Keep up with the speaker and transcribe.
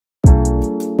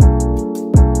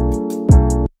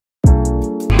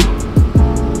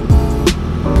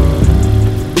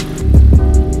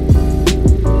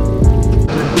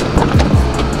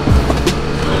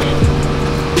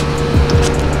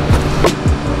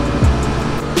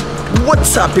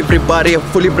What's up everybody?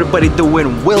 Hopefully everybody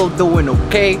doing well, doing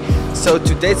okay. So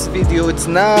today's video, it's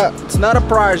not a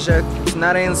project, it's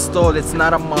not an install, it's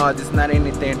not a mod, it's not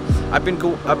anything. I've been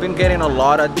getting a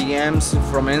lot of DMs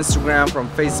from Instagram, from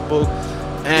Facebook,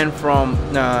 and from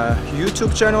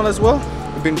YouTube channel as well.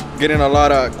 I've been getting a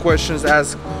lot of questions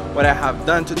asked what I have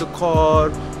done to the car,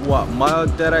 what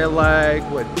mod that I like,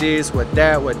 what this, what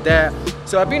that.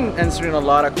 So I've been answering a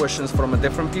lot of questions from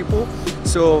different people.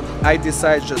 So I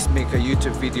decided just make a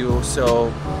YouTube video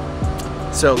so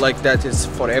like that is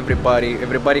for everybody.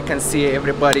 Everybody can see it,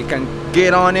 everybody can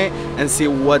get on it and see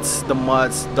what's the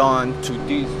mods done to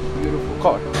this beautiful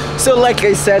car. So like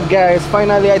I said guys,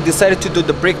 finally I decided to do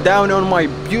the breakdown on my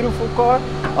beautiful car.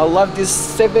 I love this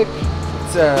Civic.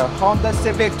 It's a Honda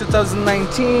Civic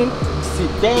 2019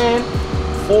 sedan,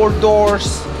 4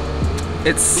 doors.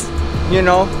 It's, you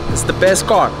know, it's the best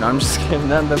car. No, I'm just kidding,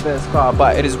 not the best car,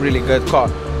 but it is really good car.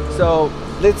 So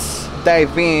let's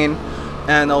dive in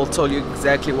and I'll tell you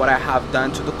exactly what I have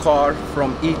done to the car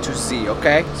from E to Z,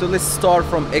 okay? So let's start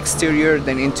from exterior,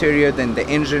 then interior, then the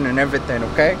engine and everything,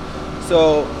 okay?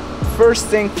 So first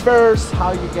thing first,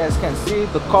 how you guys can see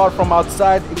the car from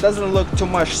outside, it doesn't look too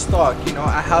much stock, you know.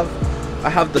 I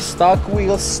have the stock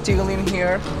wheels still in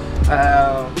here,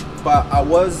 but I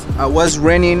was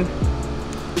running.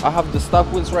 I have the stock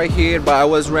wheels right here, but I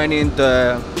was running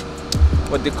the,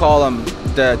 what they call them,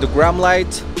 the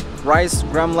Gramlight, Rayas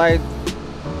Gramlight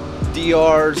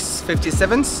DRs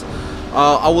 57s.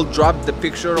 I will drop the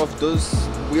picture of those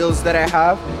wheels that I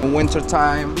have in winter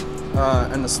time,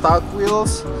 and the stock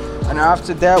wheels. And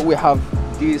after that we have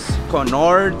this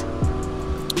canard.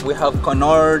 We have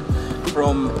canard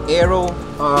from Aero,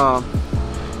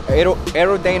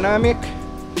 aerodynamic,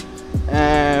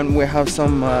 and we have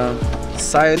some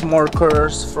side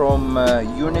markers from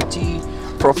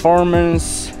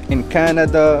Unity.performance in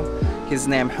Canada. His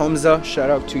name Hamza, shout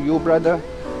out to you brother.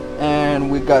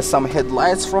 And we got some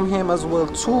headlights from him as well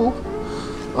too,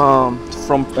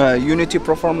 from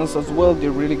Unity.performance as well.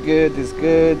 They're really good, it's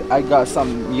good. I got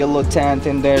some yellow tint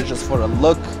in there just for a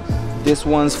look. This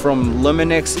one's from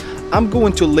Luminex. I'm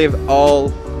going to leave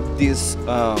all this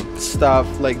stuff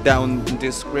like down in the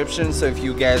description, so if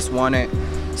you guys want to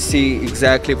see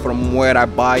exactly from where I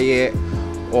buy it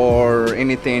or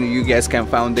anything, you guys can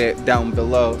find it down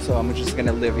below. So I'm just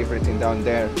gonna leave everything down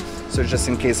there, so just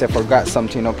in case I forgot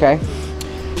something, okay?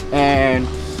 And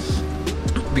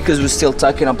because we're still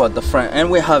talking about the front,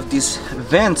 and we have these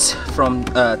vents from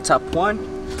Top One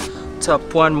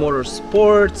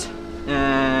Motorsports,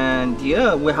 and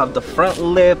yeah, we have the front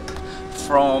lip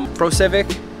from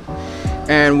CIVIC,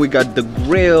 and we got the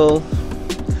grill.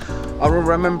 I don't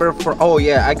remember oh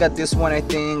yeah, I got this one I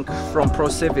think from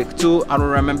CIVIC too. I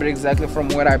don't remember exactly from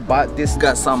where I bought this.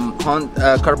 Got some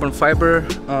carbon fiber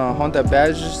Honda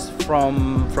badges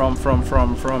from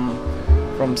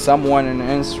someone on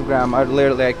Instagram. I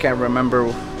can't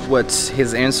remember what's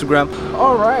his Instagram.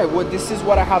 All right, well this is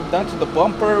what I have done to the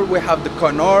bumper. We have the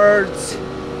canards,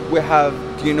 we have,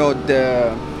 you know,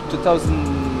 the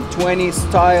 2020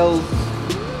 style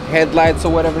headlights or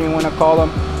whatever you want to call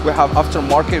them. We have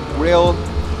aftermarket grill.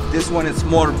 This one is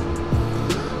more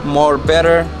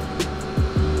better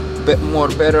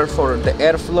for the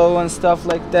airflow and stuff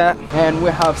like that. And we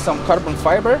have some carbon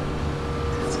fiber.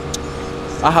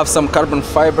 I have some carbon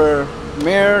fiber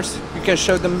mirrors. You can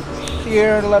show them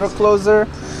here a little closer.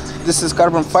 This is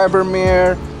carbon fiber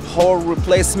mirror, whole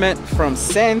replacement from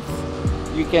Synth.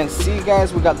 You can see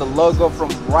guys, we got the logo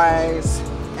from Rayas,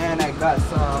 and I got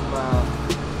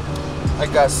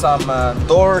some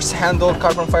doors handle,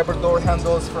 carbon fiber door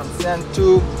handles from Synth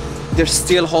too. They're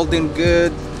still holding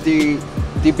good.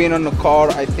 They've been on the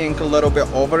car I think a little bit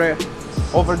over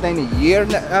than a year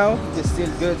now. They're still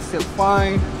good, still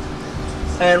fine.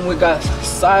 And we got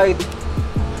side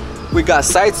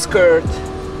skirt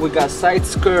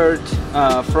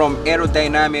from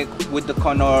aerodynamic with the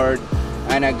canard.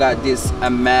 And I got this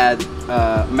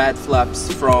matte flaps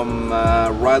from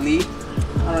Raleigh.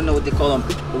 I don't know what they call them,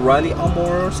 Raleigh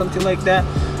Armor or something like that.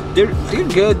 They're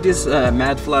good. These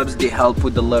matte flaps, they help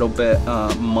with a little bit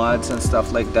muds and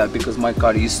stuff like that, because my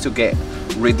car used to get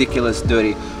ridiculous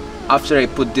dirty. After I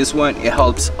put this one, it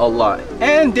helps a lot,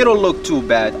 and they don't look too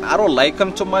bad. I don't like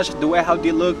them too much the way how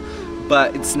they look,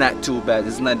 but it's not too bad.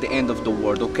 It's not the end of the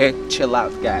world, okay? Chill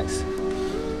out guys.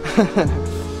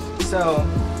 So,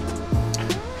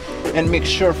 and make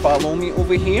sure follow me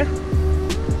over here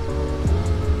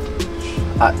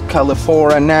at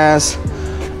California.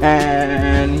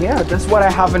 And yeah, that's what I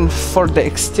have for the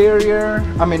exterior.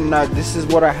 I mean, this is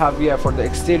what I have, yeah, for the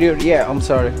exterior. Yeah, I'm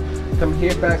sorry. Come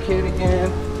here, back here again.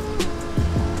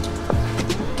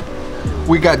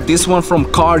 We got this one from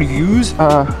Caruse.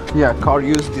 Yeah,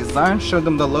 Caruse design. Show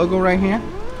them the logo right here.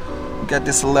 We got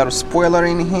this little spoiler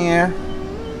in here,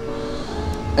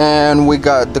 and we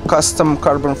got the custom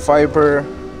carbon fiber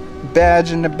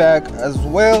badge in the back as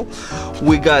well.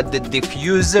 We got the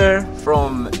diffuser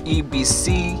from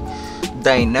EBC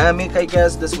Dynamic, I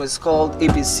guess this was called,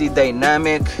 EBC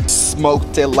Dynamic. Smoke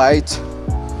tail light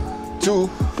too.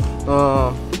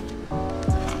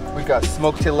 We got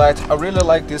smoke tail lights. I really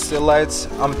like these tail lights.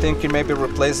 I'm thinking maybe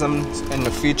replace them in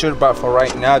the future, but for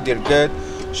right now they're good.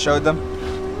 Show them.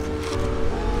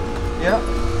 Yeah.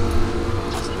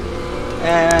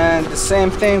 And the same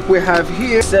thing we have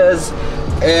here, it says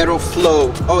Aero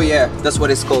Flow. Oh yeah, that's what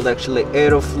it's called actually,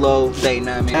 Aero Flow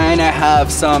Dynamic. And I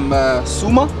have some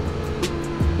Suma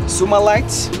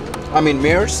lights, I mean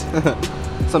mirrors.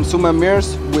 Some Suma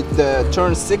mirrors with the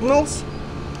turn signals,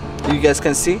 you guys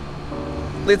can see.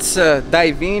 Let's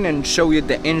dive in and show you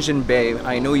the engine bay.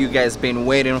 I know you guys been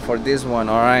waiting for this one.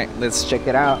 All right, let's check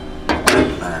it out.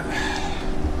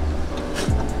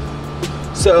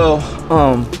 So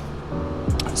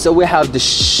we have the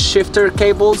shifter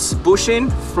cables bushing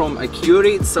from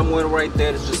Acuity. It's somewhere right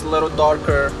there. It's just a little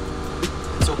darker.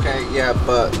 It's okay, yeah,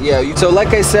 but yeah. So like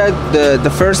I said, the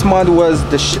first mod was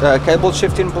the cable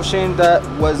shifting bushing. That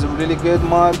was a really good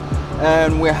mod.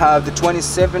 And we have the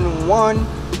 27.1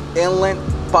 inlet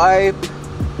pipe.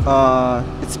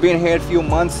 It's been here a few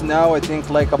months now. I think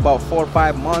like about 4 or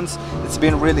 5 months. It's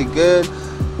been really good.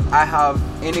 I have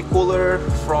Intercooler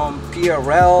from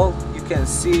PRL. You can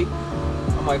see.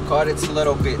 Oh my god, it's a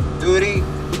little bit dirty.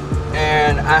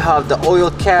 And I have the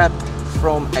oil cap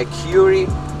from Acuity.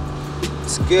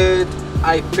 It's good.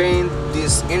 I paint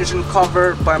this engine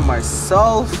cover by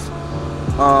myself.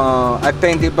 I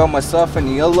painted it by myself in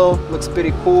yellow. Looks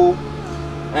pretty cool.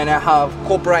 And I have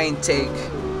Cobra intake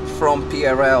from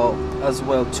PRL as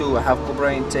well too. I have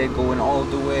Cobra intake going all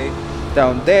the way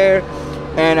down there.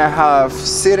 And I have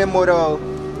City Moto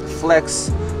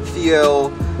Flex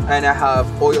fuel. And I have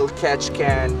oil catch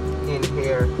can in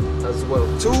here as well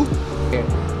too.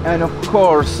 And of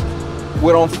course,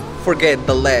 we don't forget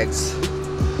the legs.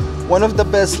 One of the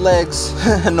best legs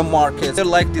in the market. They're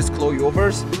like these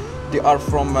coilovers. They are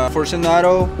from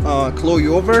Fortunato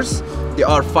coilovers. They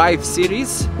are 5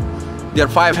 series. They are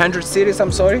 500 series,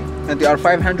 I'm sorry. And they are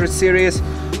 500 series.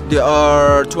 They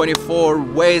are 24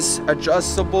 ways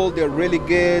adjustable. They're really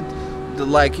good.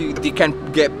 They can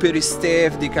get pretty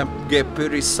stiff, they can get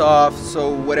pretty soft, so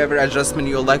whatever adjustment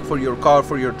you like for your car,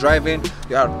 for your driving,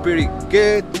 they are pretty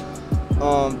good.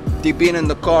 They've been in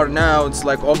the car now, it's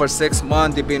like over 6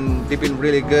 months. They've been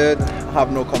really good. Have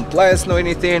no complaints, no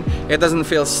anything. It doesn't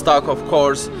feel stuck, of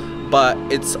course, but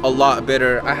it's a lot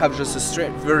better. I have just a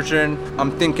straight version.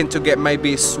 I'm thinking to get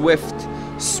maybe Swift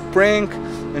Spring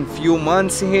in few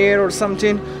months here or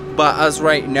something, but as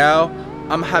right now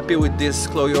I'm happy with these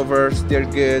coilovers. They're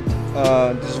good.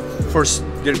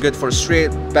 They're good for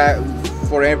straight back,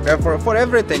 for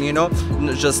everything, you know.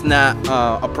 Just not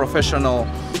a professional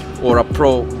or a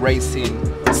pro racing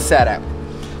setup,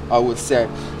 I would say.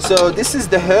 So this is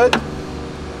the hood.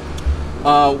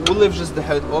 We'll leave just the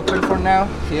hood open for now.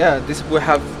 Yeah, this we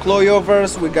have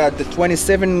coilovers. We got the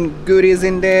 27 goodies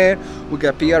in there. We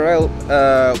got PRL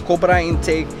Cobra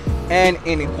intake and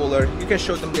intercooler. You can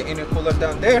show them the intercooler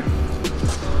down there.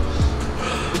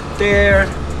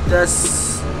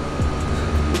 That's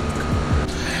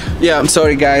yeah, I'm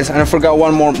sorry guys, and I forgot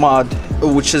one more mod,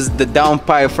 which is the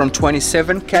downpipe from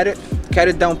 27 catted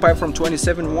downpipe from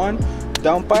 27.1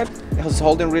 downpipe. It's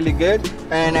holding really good.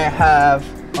 And I have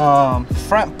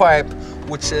front pipe,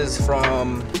 which is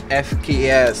from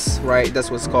FKS, right?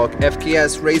 That's what's called,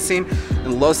 FKS Racing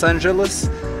in Los Angeles,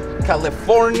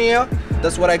 California.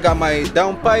 That's what I got my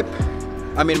downpipe,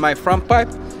 I mean my front pipe.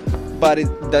 But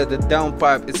the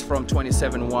downpipe is from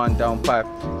 27.1 downpipe.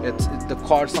 The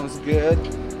car sounds good.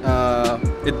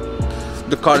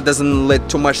 The car doesn't let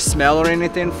too much smell or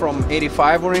anything from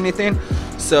 85 or anything.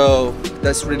 So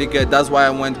that's really good. That's why I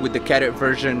went with the cadet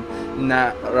version,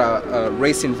 not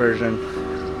racing version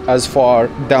as far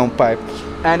downpipe.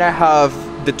 And I have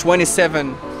the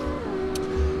 27,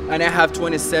 and I have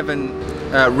 27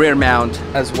 rear mount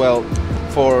as well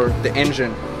for the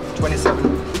engine.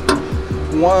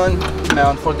 27.1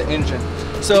 mount for the engine.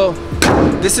 So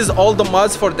this is all the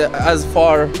mods for the as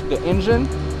far the engine.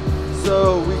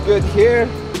 So we good here.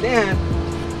 Then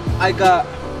I got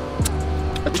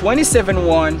a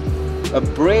 27.1, a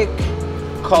brake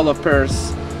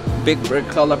calipers, big brake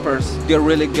calipers. They're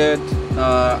really good.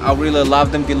 I really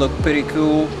love them. They look pretty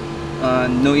cool.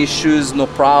 No issues, no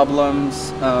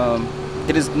problems.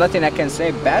 There is nothing I can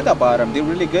say bad about them. They're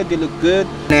really good. They look good.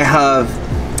 And I have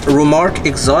remark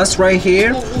exhaust right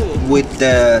here with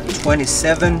the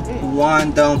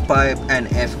 27-1 downpipe and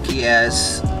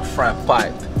FKS front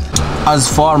pipe. As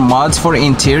for mods for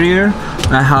interior,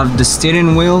 I have the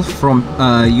steering wheel from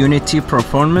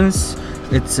Unity.performance.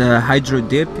 It's a hydro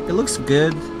dip. It looks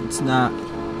good. It's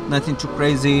nothing too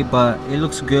crazy, but it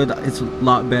looks good. It's a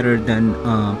lot better than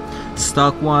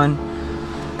stock one.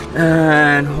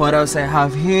 And what else I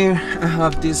have here? I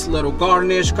have this little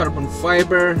garnish carbon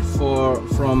fiber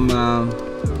from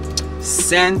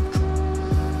Scent.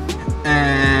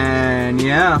 And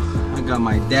yeah, I got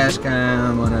my dash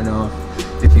cam. I don't know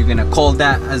if you're gonna call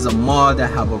that as a mod. I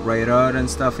have a radar and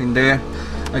stuff in there.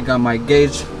 I got my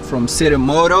gauge from City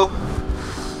Moto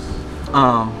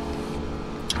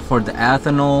for the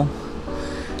ethanol,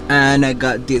 and I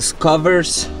got these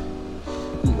covers.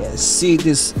 You guys see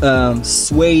these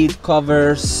suede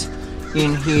covers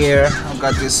in here. I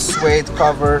got these suede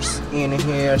covers in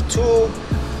here too.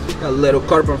 Got a little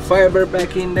carbon fiber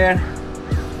back in there.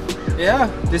 Yeah,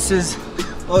 this is,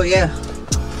 oh yeah,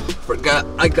 forgot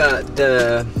I got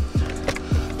the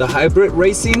hybrid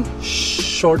racing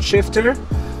short shifter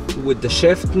with the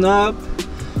shift knob,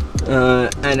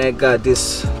 and I got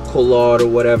this collar or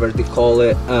whatever they call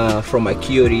it from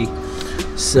Acuity.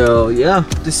 So yeah,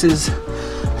 this is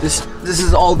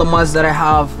all the mods that I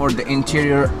have for the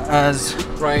interior as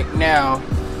right now.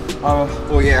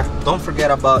 Oh yeah, don't forget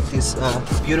about these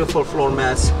beautiful floor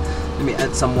mats. Let me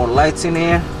add some more lights in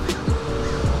here.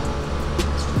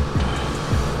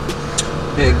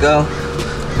 There you go.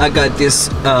 I got this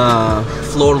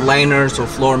floor liners or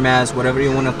floor mats, whatever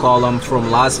you want to call them,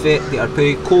 from LASFIT. They are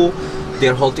pretty cool.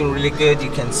 They're holding really good. You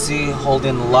can see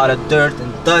holding a lot of dirt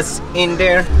and dust in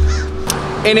there.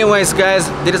 Anyways guys,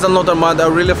 there is another mod. I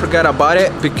really forgot about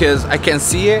it because I can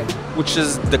see it, which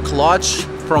is the clutch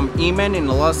from Eman in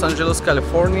Los Angeles,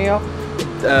 California.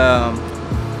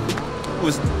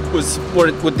 Was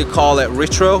what they call it,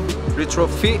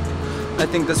 retrofit. I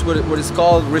think that's what it's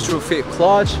called, retrofit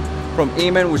clutch from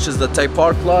Eman, which is the Type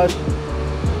R clutch.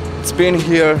 It's been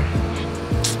here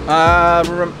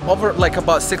over like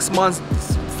about 6 months,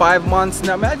 5 months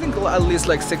now. I think at least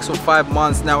like 6 or 5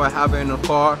 months now I have it in the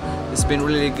car. It's been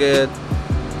really good.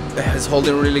 It's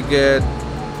holding really good.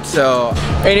 So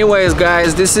anyways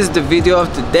guys, this is the video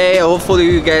of today. Hopefully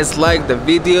you guys like the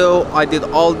video. I did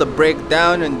all the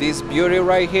breakdown on this beauty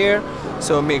right here.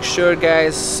 So make sure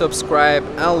guys, subscribe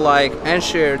and like and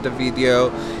share the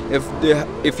video.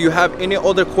 If you have any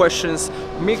other questions,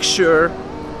 make sure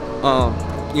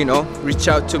you know, reach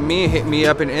out to me, hit me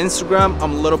up in Instagram.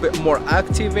 I'm a little bit more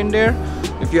active in there.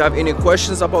 If you have any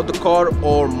questions about the car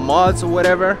or mods or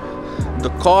whatever, the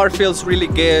car feels really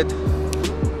good.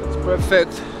 It's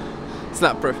perfect. It's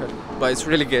not perfect, but it's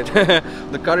really good.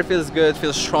 The car feels good,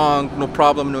 feels strong, no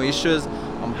problem, no issues.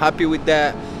 I'm happy with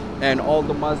that. And all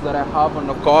the mods that I have on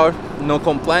the car, no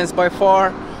complaints by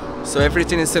far. So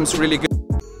everything seems really good.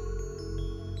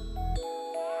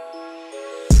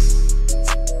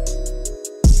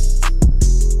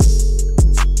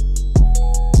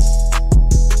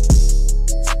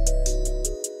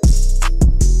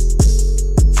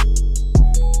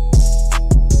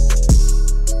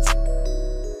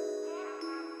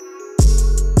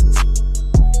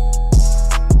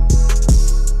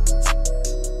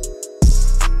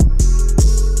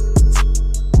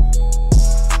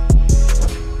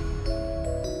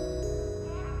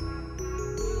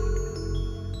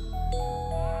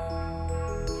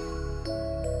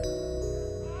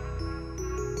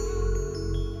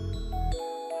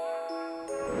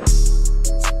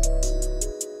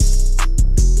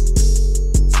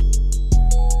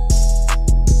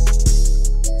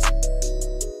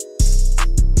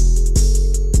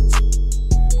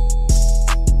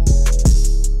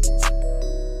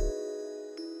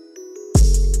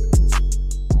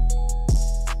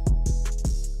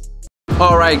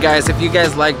 Alright guys, if you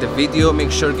guys like the video, make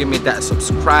sure give me that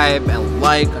subscribe and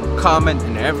like and comment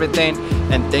and everything.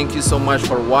 And thank you so much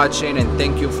for watching, and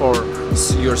thank you for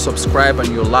your subscribe and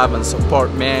your love and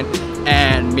support, man.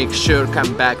 And make sure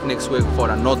come back next week for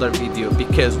another video,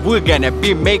 because we're gonna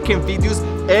be making videos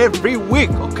every week,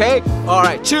 okay?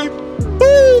 Alright, cheers.